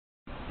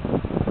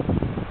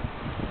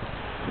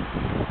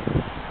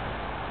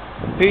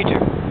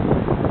Peter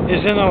is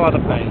in a lot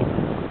of pain.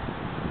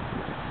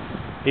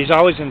 He's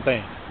always in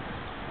pain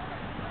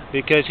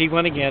because he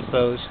went against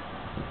those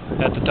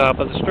at the top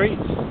of the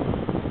streets,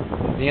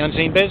 the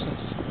unseen business.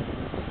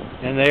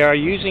 And they are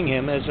using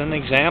him as an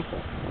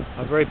example,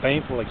 a very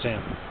painful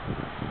example.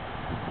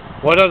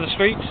 What are the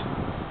streets?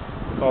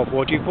 Call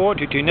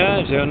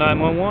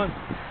 424-229-0911.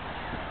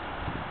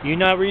 You're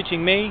not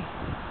reaching me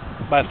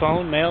by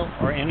phone, mail,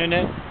 or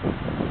internet,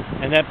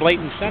 and that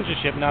blatant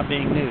censorship not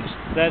being news.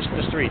 That's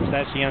the streets.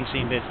 That's the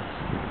unseen business.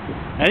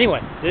 Anyway,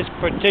 this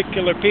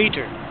particular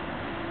Peter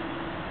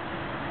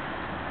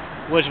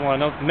was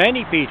one of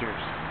many Peters.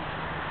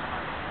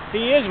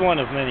 He is one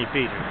of many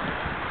Peters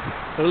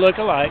who look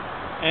alike,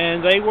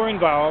 and they were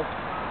involved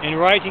in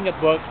writing a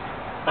book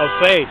of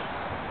faith,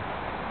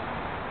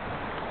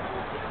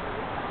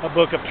 a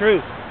book of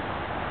truth.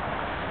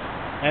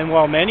 And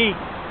while many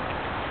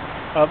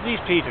of these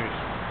Peters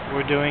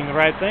were doing the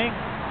right thing,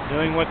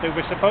 doing what they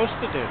were supposed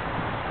to do,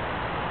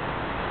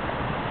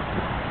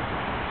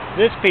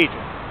 this Peter,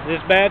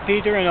 this bad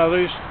Peter, and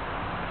others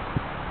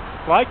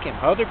like him,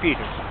 other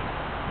Peters,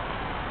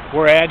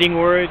 were adding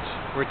words,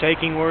 were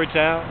taking words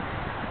out,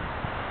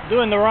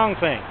 doing the wrong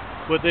thing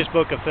with this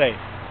book of faith.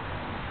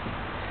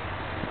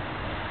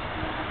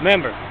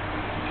 Remember,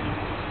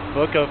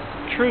 book of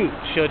truth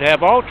should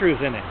have all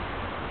truth in it,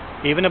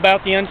 even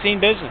about the unseen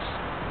business,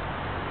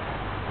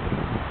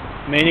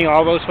 meaning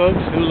all those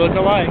folks who look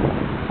alike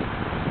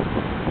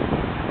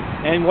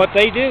and what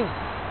they do.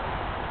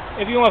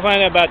 If you want to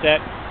find out about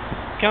that,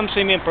 come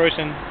see me in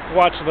person,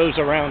 watch those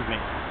around me.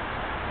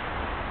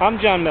 I'm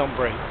John Milton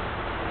Brady.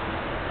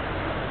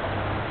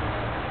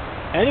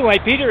 Anyway,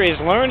 Peter is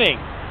learning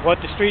what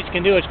the streets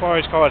can do as far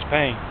as cause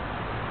pain.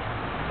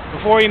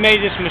 Before he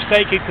made this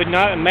mistake, he could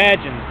not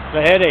imagine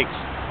the headaches,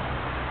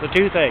 the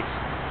toothaches,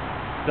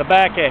 the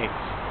backaches,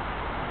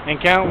 and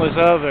countless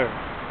other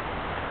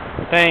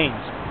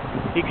pains.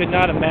 He could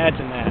not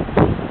imagine that.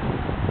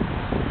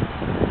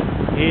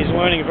 He is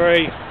learning a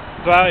very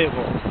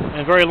valuable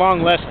and very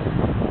long lesson.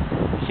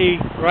 See,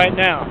 right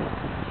now,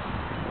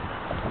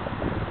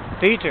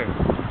 Peter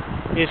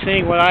is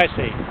seeing what I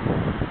see.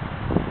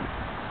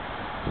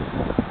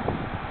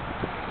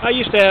 I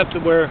used to have to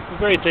wear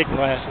very thick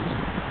glasses,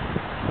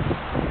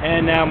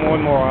 and now more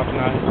and more often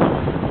I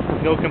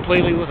go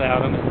completely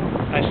without them.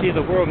 I see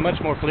the world much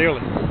more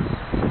clearly.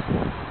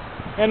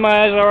 And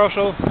my eyes are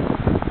also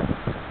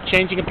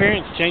changing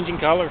appearance, changing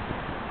color.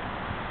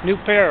 New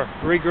pair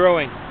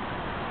regrowing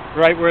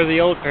right where the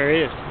old pair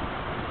is.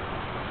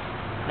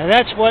 And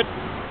that's what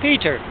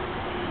Peter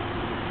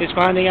is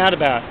finding out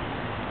about.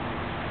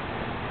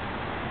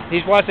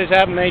 He's watched this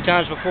happen many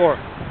times before.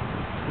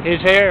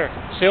 His hair,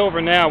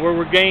 silver now, will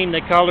regain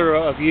the color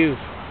of youth.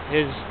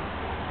 His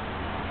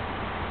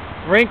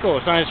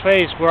wrinkles on his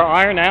face will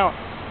iron out.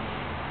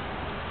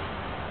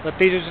 But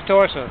Peter's a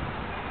torso.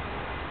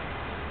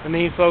 The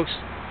mean folks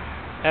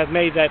have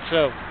made that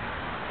so.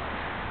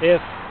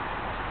 If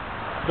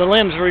the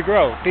limbs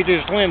regrow,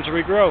 Peter's limbs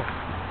regrow,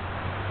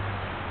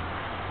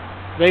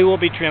 they will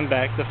be trimmed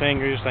back, the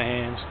fingers, the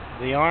hands,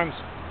 the arms.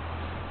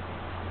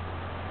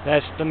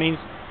 That's the mean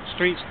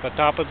streets, the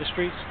top of the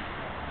streets.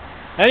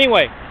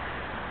 Anyway,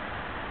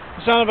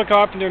 the son of a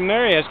carpenter and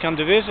Mary has come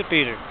to visit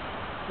Peter,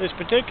 this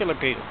particular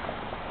Peter.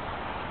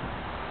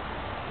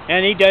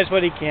 And he does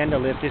what he can to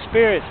lift his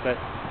spirits, but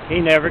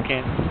he never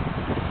can.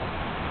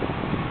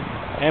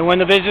 And when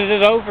the visit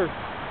is over,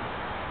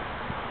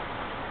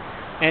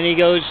 and he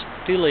goes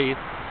to leave,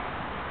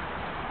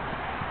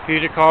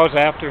 Peter calls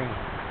after him,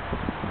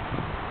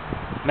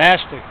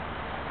 "Master,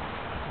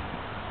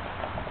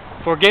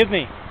 forgive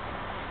me."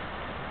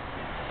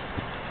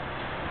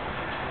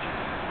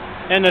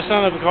 And the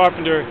son of the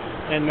carpenter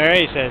and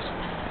Mary says,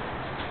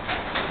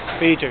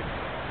 "Peter,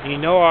 you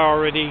know I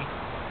already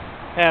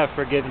have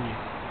forgiven you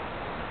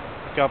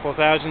a couple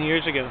thousand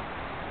years ago.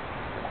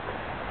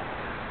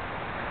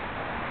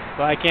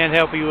 But I can't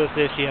help you with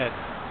this yet.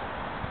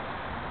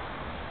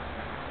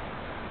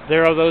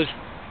 There are those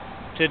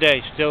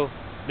today still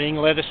being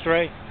led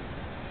astray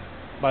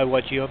by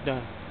what you have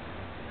done."